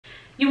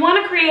You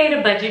want to create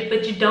a budget,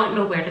 but you don't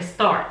know where to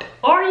start.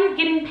 Or you're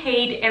getting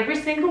paid every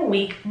single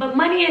week, but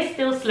money is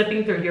still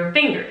slipping through your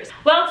fingers.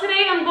 Well,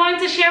 today I'm going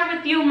to share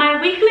with you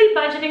my weekly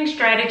budgeting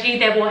strategy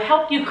that will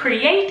help you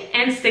create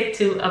and stick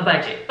to a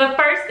budget. But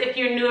first, if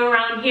you're new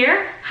around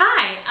here,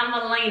 hi, I'm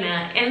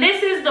Alaina, and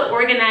this is The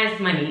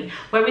Organized Money,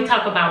 where we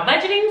talk about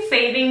budgeting,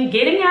 saving,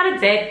 getting out of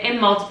debt, and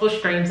multiple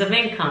streams of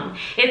income.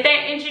 If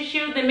that interests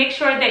you, then make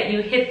sure that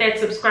you hit that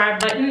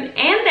subscribe button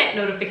and that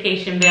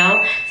notification bell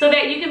so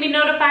that you can be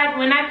notified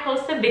when I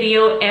post a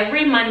video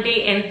every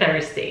Monday and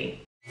Thursday.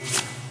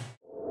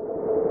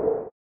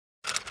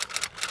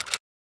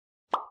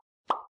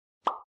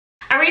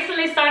 I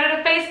recently started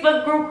a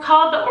Facebook group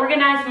called The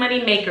Organized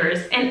Money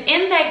Makers, and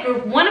in that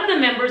group, one of the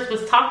members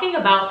was talking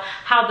about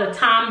how the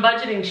time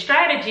budgeting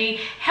strategy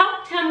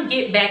helped him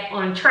get back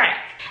on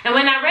track. And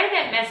when I read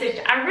that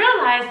message, I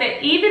realized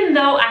that even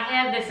though I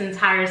have this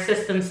entire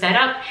system set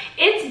up,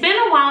 it's been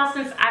a while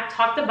since I've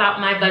talked about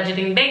my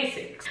budgeting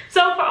basics.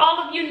 So for all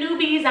of you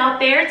newbies out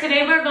there,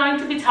 today we're going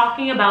to be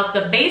talking about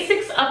the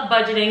basics of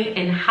budgeting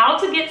and how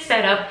to get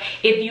set up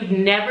if you've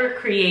never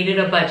created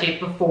a budget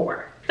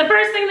before. The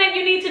first thing that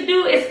you need to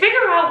do is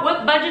figure out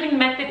what budgeting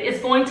method is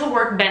going to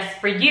work best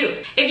for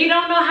you. If you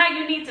don't know how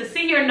you need to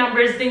see your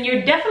numbers, then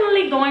you're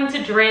definitely going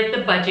to dread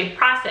the budget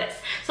process.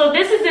 So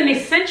this is an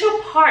essential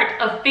part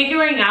of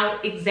figuring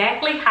out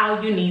exactly how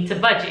you need to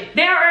budget.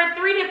 There are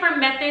 3 different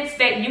methods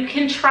that you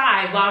can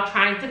try while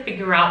trying to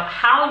figure out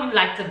how you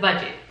like to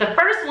budget. The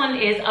first one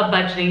is a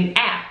budgeting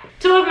app.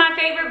 2 of my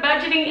favorite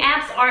budgeting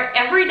apps are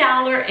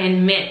EveryDollar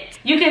and Mint.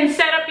 You can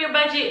set up your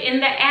budget in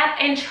the app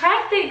and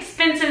track the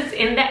expenses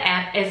in the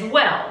app as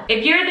well.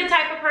 If you're the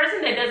type of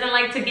person that doesn't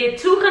like to get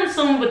too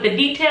consumed with the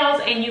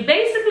details and you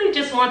basically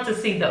just want to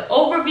see the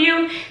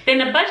overview, then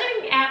the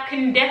budgeting app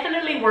can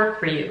definitely work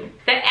for you.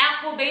 The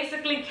app will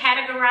basically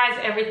categorize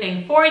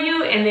everything for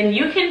you, and then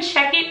you can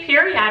check it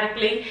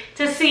periodically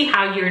to see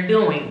how you're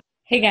doing.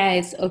 Hey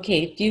guys,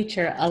 okay,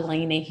 future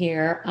Alaina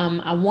here.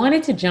 I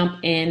wanted to jump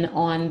in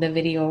on the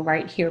video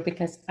right here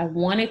because I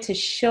wanted to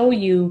show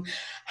you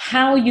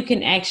how you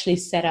can actually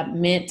set up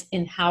Mint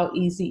and how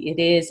easy it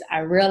is. I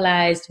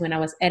realized when I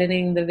was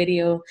editing the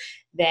video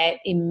that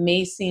it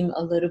may seem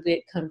a little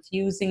bit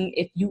confusing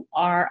if you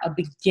are a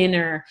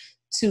beginner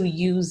to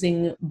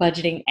using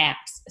budgeting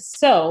apps.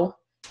 So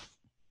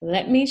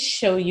let me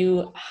show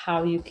you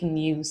how you can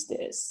use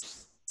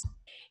this.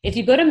 If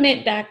you go to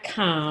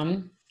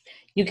mint.com,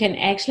 you can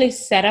actually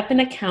set up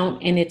an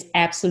account and it's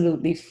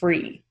absolutely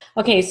free.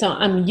 Okay, so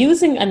I'm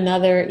using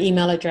another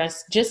email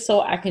address just so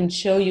I can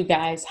show you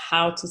guys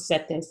how to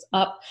set this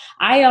up.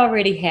 I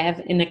already have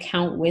an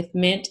account with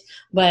Mint,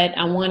 but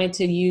I wanted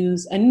to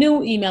use a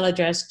new email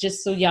address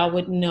just so y'all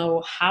would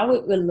know how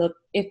it would look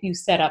if you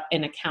set up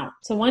an account.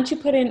 So once you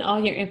put in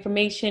all your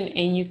information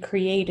and you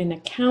create an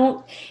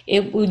account,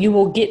 you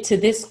will get to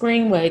this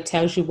screen where it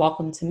tells you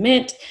welcome to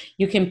Mint.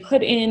 You can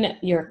put in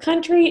your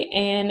country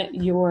and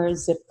your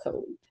zip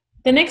code.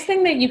 The next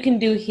thing that you can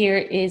do here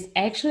is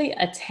actually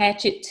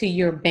attach it to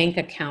your bank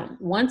account.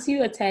 Once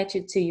you attach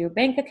it to your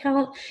bank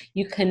account,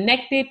 you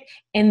connect it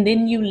and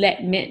then you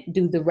let Mint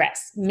do the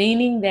rest,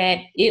 meaning that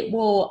it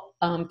will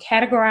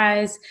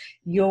categorize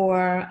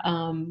your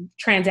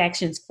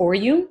transactions for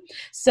you.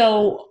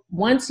 So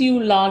once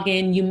you log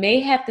in, you may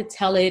have to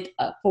tell it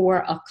for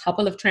a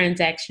couple of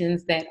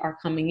transactions that are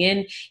coming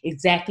in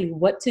exactly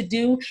what to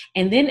do.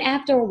 And then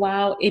after a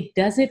while, it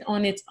does it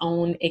on its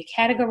own. It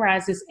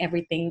categorizes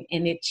everything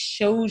and it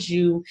shows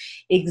you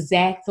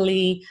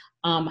exactly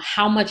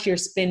how much you're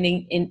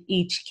spending in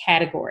each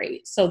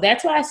category. So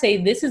that's why I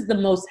say this is the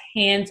most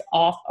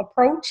hands-off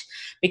approach,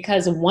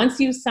 because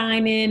once you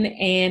sign in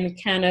and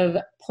kind of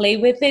play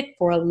with it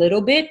for a little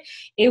bit,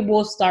 it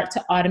will start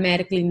to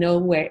automatically know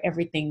where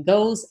everything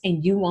goes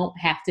and you won't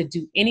have to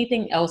do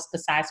anything else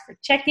besides for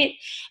check it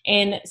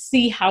and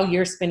see how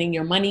you're spending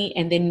your money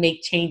and then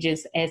make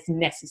changes as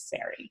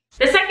necessary.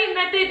 The second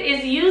method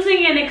is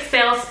using an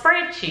Excel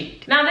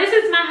spreadsheet. Now this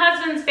is my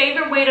husband's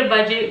favorite way to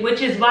budget,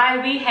 which is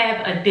why we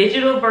have a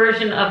digital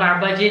version of our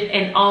budget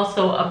and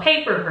also a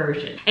paper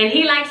version. And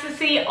he likes to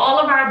see all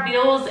of our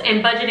bills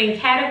and budgeting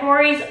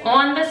categories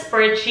on the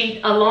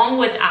spreadsheet along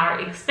with our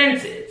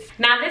expenses.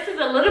 Now this is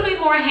a little bit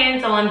more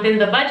hands-on than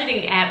the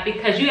budgeting app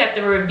because you have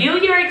to review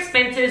your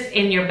expenses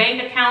in your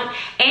bank account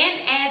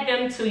and add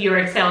them to your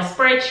Excel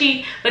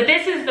spreadsheet. But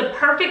this is the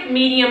perfect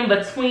medium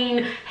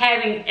between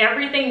having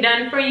everything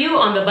done for you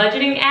on the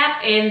budgeting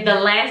app and the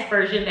last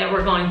version that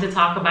we're going to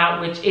talk about,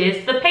 which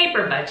is the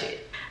paper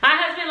budget. My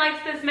husband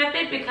likes this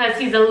method because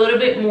he's a little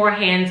bit more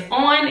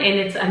hands-on and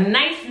it's a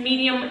nice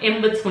medium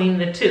in between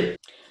the two.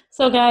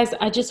 So guys,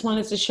 I just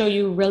wanted to show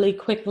you really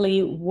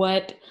quickly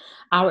what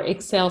our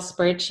Excel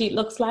spreadsheet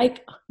looks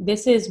like.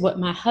 This is what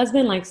my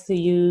husband likes to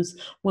use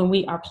when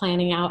we are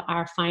planning out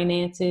our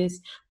finances.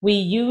 We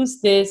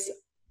use this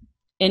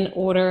in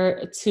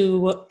order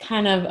to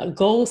kind of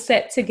goal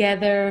set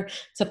together,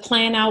 to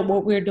plan out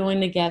what we're doing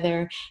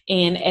together.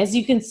 And as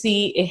you can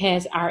see, it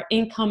has our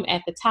income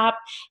at the top,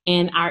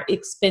 and our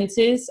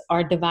expenses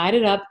are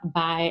divided up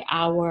by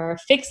our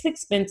fixed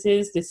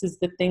expenses. This is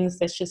the things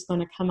that's just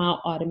going to come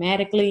out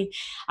automatically.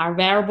 Our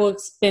variable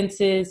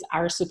expenses,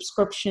 our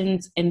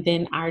subscriptions, and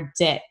then our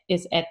debt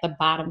is at the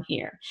bottom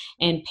here,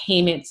 and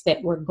payments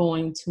that we're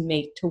going to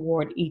make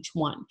toward each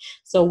one.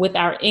 So with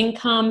our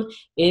income,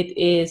 it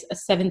is a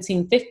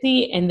 $1,750,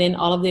 and then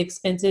all of the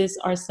expenses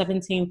are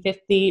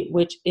 $1,750,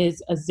 which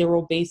is a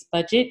zero-based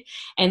budget.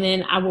 And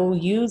then I will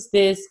use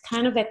this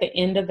kind of at the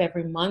end of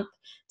every month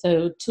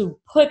to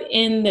put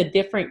in the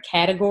different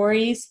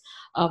categories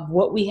of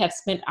what we have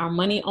spent our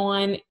money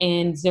on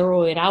and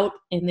zero it out.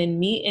 And then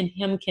me and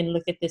him can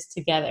look at this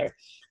together.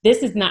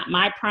 This is not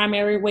my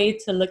primary way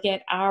to look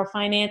at our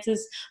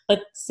finances, but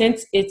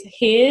since it's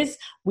his,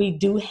 we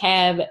do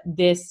have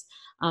this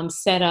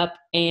set up,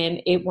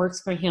 and it works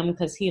for him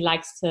because he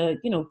likes to,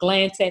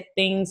 glance at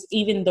things.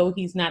 Even though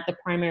he's not the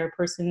primary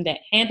person that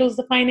handles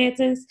the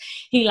finances,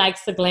 he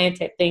likes to glance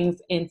at things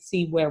and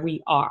see where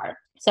we are.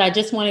 So I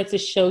just wanted to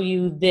show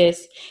you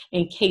this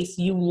in case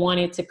you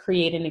wanted to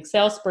create an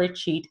Excel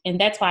spreadsheet.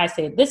 And that's why I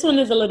said this one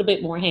is a little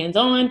bit more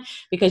hands-on,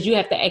 because you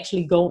have to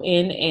actually go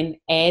in and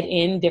add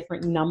in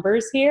different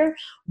numbers here.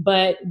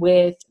 But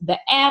with the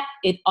app,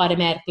 it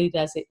automatically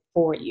does it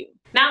for you.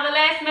 Now, the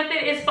last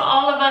method is for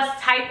all of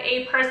us type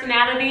A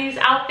personalities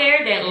out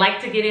there that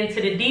like to get into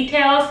the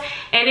details,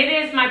 and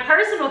it is my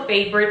personal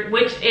favorite,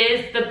 which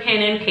is the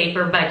pen and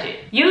paper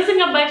budget.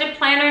 Using a budget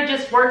planner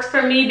just works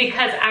for me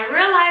because I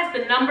realize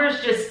the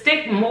numbers just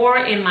stick more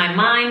in my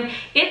mind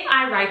if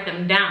I write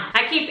them down.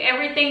 I keep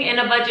everything in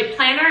a budget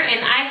planner,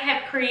 and I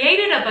have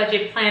created a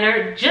budget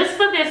planner just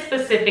for this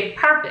specific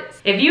purpose.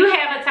 If you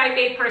have a type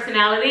A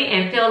personality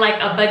and feel like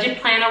a budget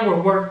planner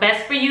will work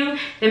best for you,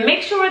 then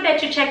make sure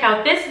that you check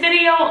out this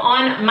video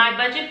on my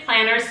budget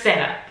planner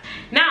setup.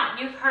 Now,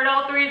 you've heard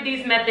all three of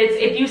these methods.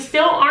 If you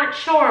still aren't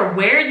sure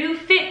where you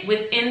fit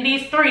within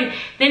these three,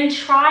 then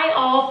try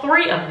all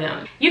three of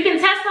them. You can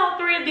test all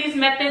three of these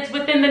methods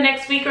within the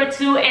next week or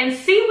two and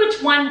see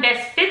which one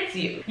best fits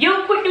you.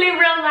 You'll quickly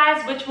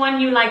realize which one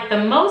you like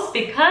the most,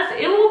 because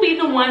it will be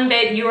the one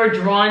that you're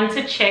drawn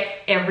to check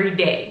every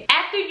day.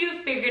 After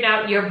you've figured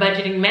out your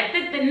budgeting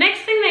method, the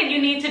next thing that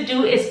you need to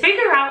do is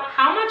figure out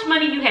how much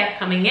money you have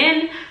coming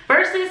in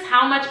versus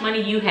how much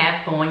money you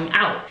have going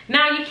out.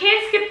 Now, you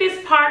can't skip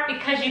this part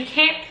because you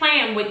can't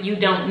plan what you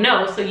don't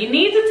know. So you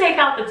need to take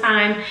out the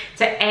time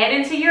to add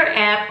into your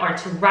app, or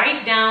to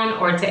write down,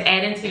 or to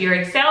add into your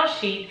Excel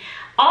sheet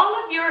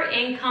all of your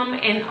income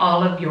and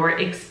all of your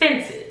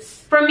expenses.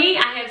 For me,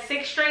 I have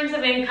 6 streams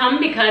of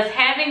income because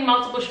having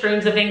multiple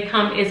streams of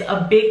income is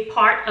a big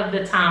part of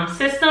the TOM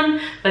system,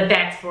 but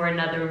that's for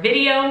another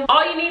video.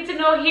 All you need to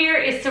know here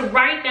is to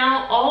write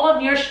down all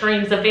of your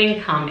streams of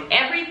income.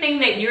 Everything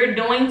that you're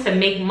doing to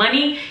make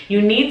money,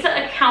 you need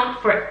to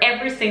account for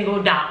every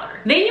single dollar.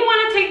 Then you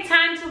want to take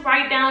time to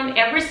write down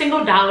every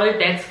single dollar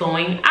that's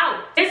going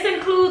out. This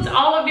includes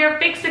all of your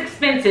fixed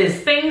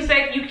expenses, things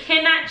that you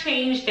cannot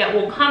change that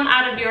will come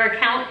out of your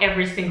account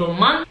every single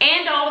month,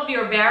 and all of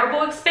your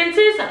variable expenses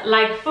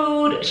like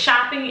food,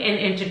 shopping, and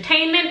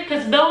entertainment,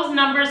 because those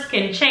numbers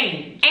can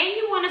change. And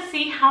you want to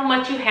see how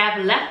much you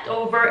have left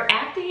over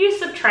after you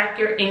subtract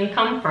your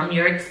income from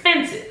your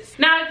expenses.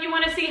 Now, if you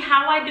want to see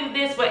how I do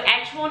this with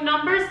actual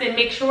numbers, then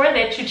make sure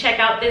that you check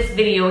out this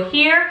video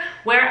here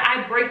where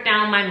I break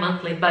down my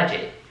monthly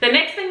budget. The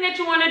next thing that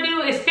you want to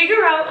do is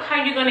figure out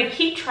how you're going to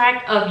keep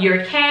track of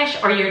your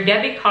cash or your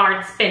debit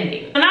card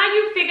spending. So now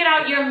you've figured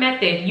out your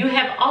method. You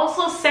have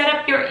also set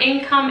up your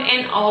income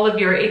and all of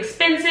your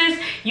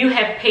expenses. You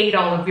have paid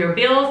all of your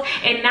bills,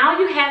 and now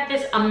you have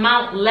this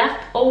amount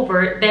left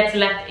over that's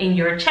left in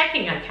your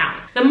checking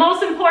account. The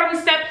most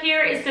important step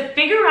here is to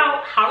figure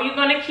out how you're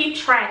going to keep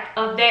track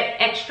of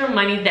that extra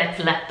money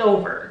that's left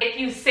over. If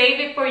you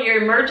save it for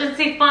your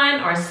emergency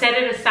fund, or set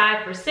it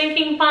aside for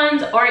sinking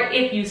funds, or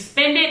if you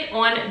spend it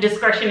on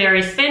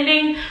discretionary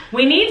spending,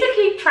 we need to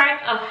keep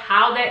track of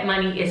how that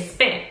money is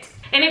spent.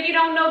 And if you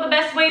don't know the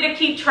best way to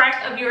keep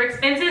track of your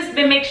expenses,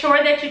 then make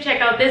sure that you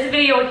check out this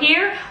video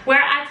here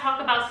where I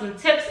talk about some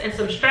tips and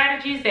some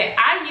strategies that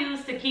I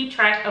use to keep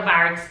track of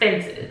our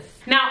expenses.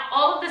 Now,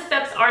 all of the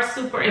steps are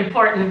super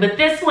important, but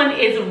this one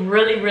is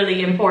really,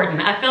 really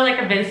important. I feel like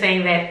I've been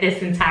saying that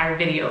this entire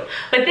video,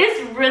 but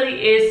this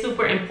really is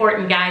super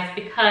important, guys,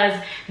 because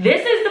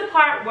this is the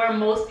part where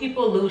most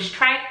people lose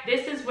track.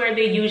 This is where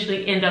they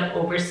usually end up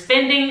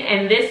overspending,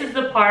 and this is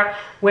the part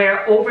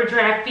where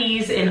overdraft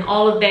fees and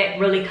all of that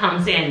really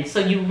comes in. So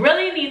you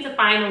really need to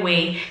find a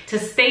way to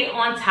stay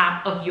on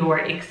top of your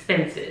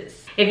expenses.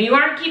 If you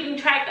aren't keeping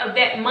track of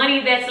that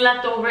money that's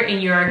left over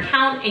in your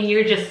account and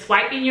you're just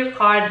swiping your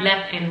card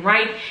left and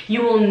right,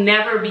 you will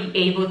never be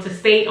able to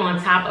stay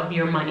on top of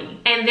your money.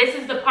 And this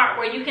is the part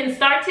where you can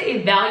start to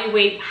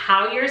evaluate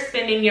how you're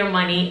spending your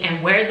money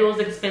and where those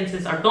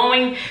expenses are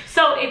going.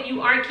 So if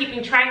you aren't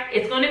keeping track,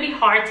 it's going to be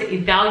hard to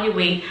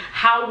evaluate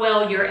how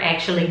well you're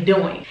actually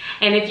doing.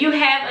 And if you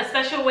have a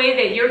special way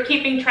that you're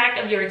keeping track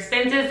of your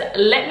expenses,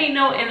 let me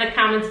know in the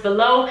comments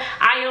below.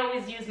 I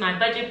always use my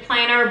budget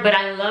planner, but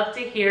I love to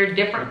hear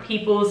different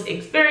people's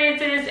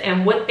experiences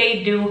and what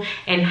they do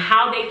and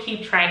how they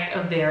keep track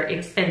of their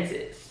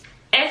expenses.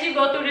 As you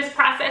go through this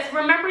process,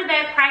 remember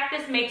that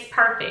practice makes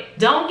perfect.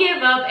 Don't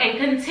give up and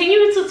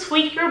continue to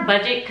tweak your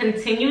budget.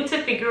 Continue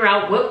to figure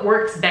out what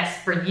works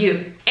best for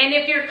you. And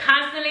if you're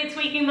constantly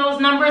tweaking those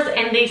numbers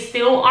and they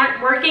still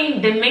aren't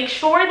working, then make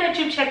sure that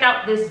you check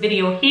out this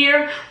video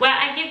here where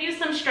I give you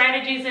some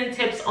strategies and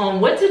tips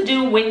on what to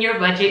do when your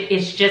budget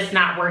is just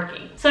not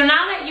working. So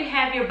now that you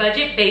have your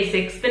budget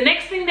basics, the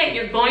next thing that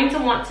you're going to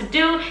want to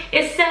do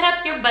is set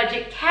up your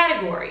budget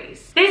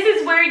categories. This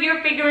is where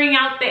you're figuring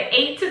out the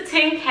 8 to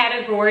 10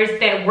 categories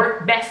that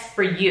work best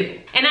for you.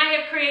 And I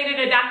have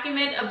created a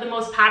document of the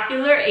most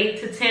popular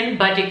 8 to 10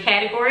 budget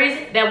categories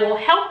that will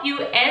help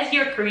you as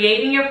you're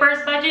creating your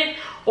first budget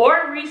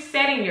or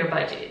resetting your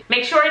budget.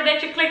 Make sure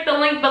that you click the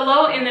link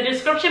below in the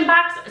description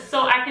box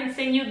so I can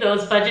send you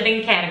those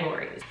budgeting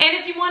categories. And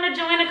if you want to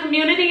join a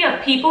community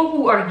of people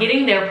who are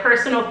getting their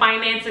personal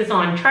finances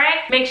on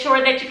track, make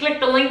sure that you click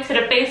the link to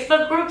the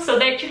Facebook group so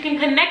that you can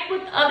connect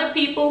with other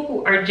people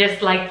who are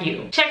just like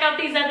you. Check out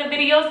these other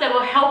videos that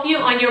will help you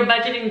on your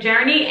budgeting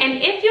journey.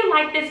 And if you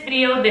like this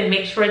video, then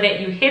make sure that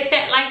you hit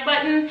that like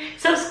button,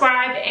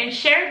 subscribe, and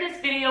share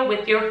this video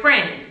with your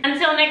friends.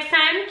 Until next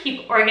time,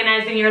 keep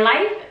organizing your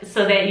life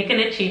so that you can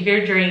achieve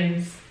your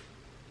dreams.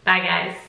 Bye, guys.